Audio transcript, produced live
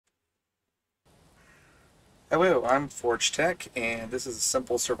Hello, I'm Forge Tech, and this is a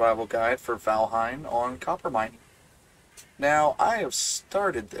simple survival guide for Valheim on copper mining. Now, I have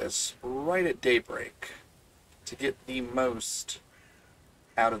started this right at daybreak to get the most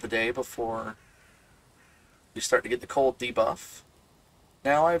out of the day before you start to get the cold debuff.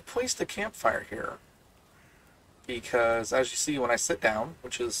 Now, I've placed a campfire here because, as you see when I sit down,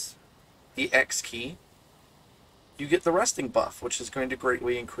 which is the X key, you get the resting buff, which is going to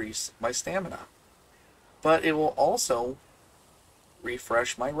greatly increase my stamina. But it will also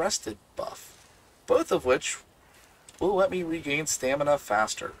refresh my rested buff, both of which will let me regain stamina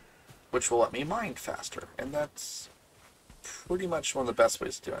faster, which will let me mine faster, and that's pretty much one of the best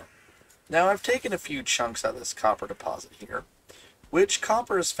ways to do it. Now, I've taken a few chunks out of this copper deposit here, which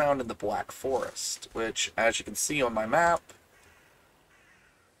copper is found in the Black Forest, which, as you can see on my map,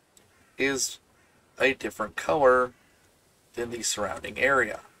 is a different color than the surrounding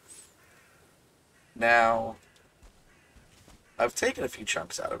area. Now, I've taken a few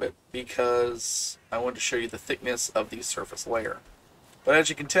chunks out of it because I wanted to show you the thickness of the surface layer. But as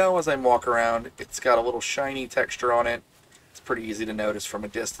you can tell as I walk around, it's got a little shiny texture on it. It's pretty easy to notice from a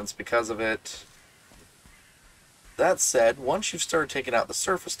distance because of it. That said, once you've started taking out the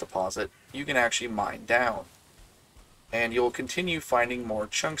surface deposit, you can actually mine down. And you'll continue finding more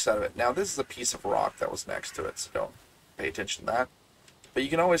chunks out of it. Now, this is a piece of rock that was next to it, so don't pay attention to that. But you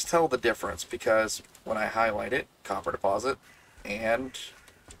can always tell the difference because when I highlight it, copper deposit, and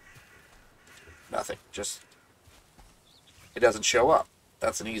nothing. Just, it doesn't show up.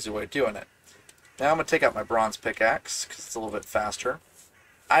 That's an easy way of doing it. Now I'm going to take out my bronze pickaxe because it's a little bit faster.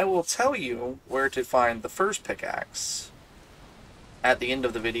 I will tell you where to find the first pickaxe at the end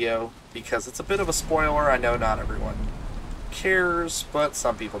of the video because it's a bit of a spoiler. I know not everyone cares, but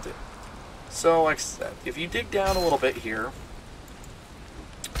some people do. So like I said, if you dig down a little bit here,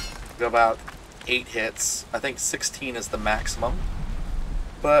 about 8 hits. I think 16 is the maximum.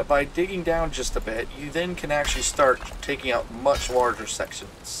 But by digging down just a bit, you then can actually start taking out much larger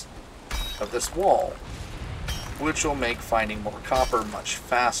sections of this wall, which will make finding more copper much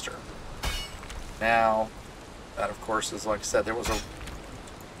faster. Now, that of course is, like I said, there was a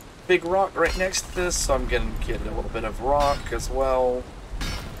big rock right next to this, so I'm going to get a little bit of rock as well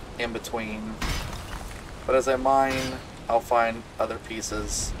in between. But as I mine, I'll find other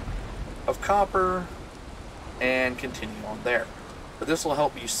pieces of copper and continue on there. But this will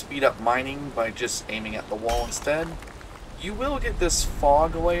help you speed up mining by just aiming at the wall instead. You will get this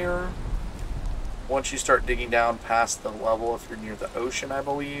fog layer once you start digging down past the level if you're near the ocean, I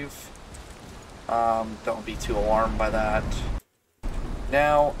believe. Don't be too alarmed by that.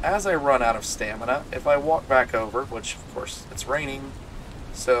 Now, as I run out of stamina, if I walk back over, which of course it's raining,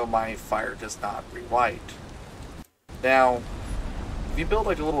 so my fire does not relight. Now, if you build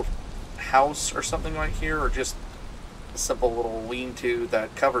like a little house or something right here, or just a simple little lean-to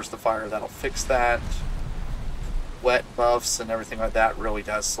that covers the fire, that'll fix that. Wet buffs and everything like that really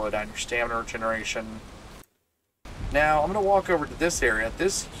does slow down your stamina regeneration. Now I'm going to walk over to this area.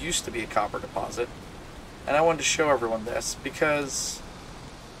 This used to be a copper deposit, and I wanted to show everyone this because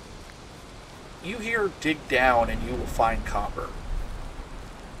you hear dig down and you will find copper.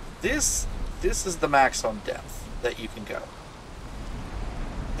 This is the maximum depth that you can go.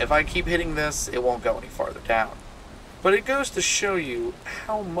 If I keep hitting this, it won't go any farther down. But it goes to show you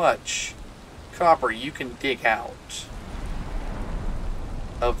how much copper you can dig out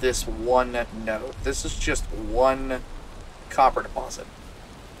of this one node. This is just one copper deposit.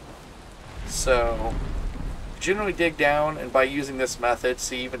 So, generally dig down, and by using this method,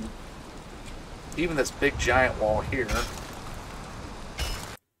 see even this big giant wall here,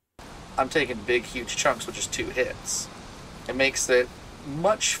 I'm taking big huge chunks with just 2 hits. It makes it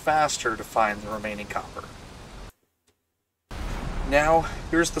much faster to find the remaining copper. Now,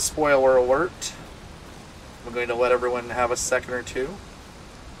 here's the spoiler alert. I'm going to let everyone have a second or two.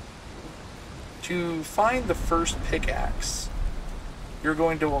 To find the first pickaxe, you're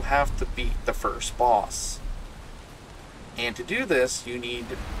going to have to beat the first boss. And to do this, you need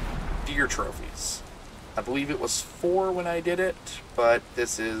deer trophies. I believe it was 4 when I did it, but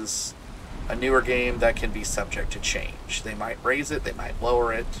this is a newer game that can be subject to change. They might raise it, they might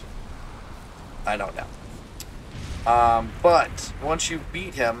lower it. I don't know. But once you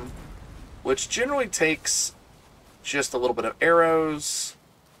beat him, which generally takes just a little bit of arrows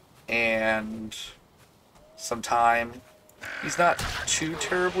and some time, he's not too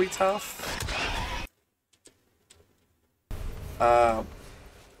terribly tough.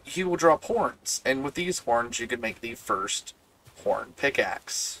 He will drop horns, and with these horns you can make the first horn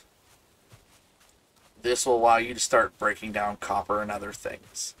pickaxe. This will allow you to start breaking down copper and other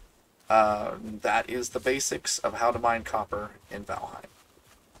things. That is the basics of how to mine copper in Valheim.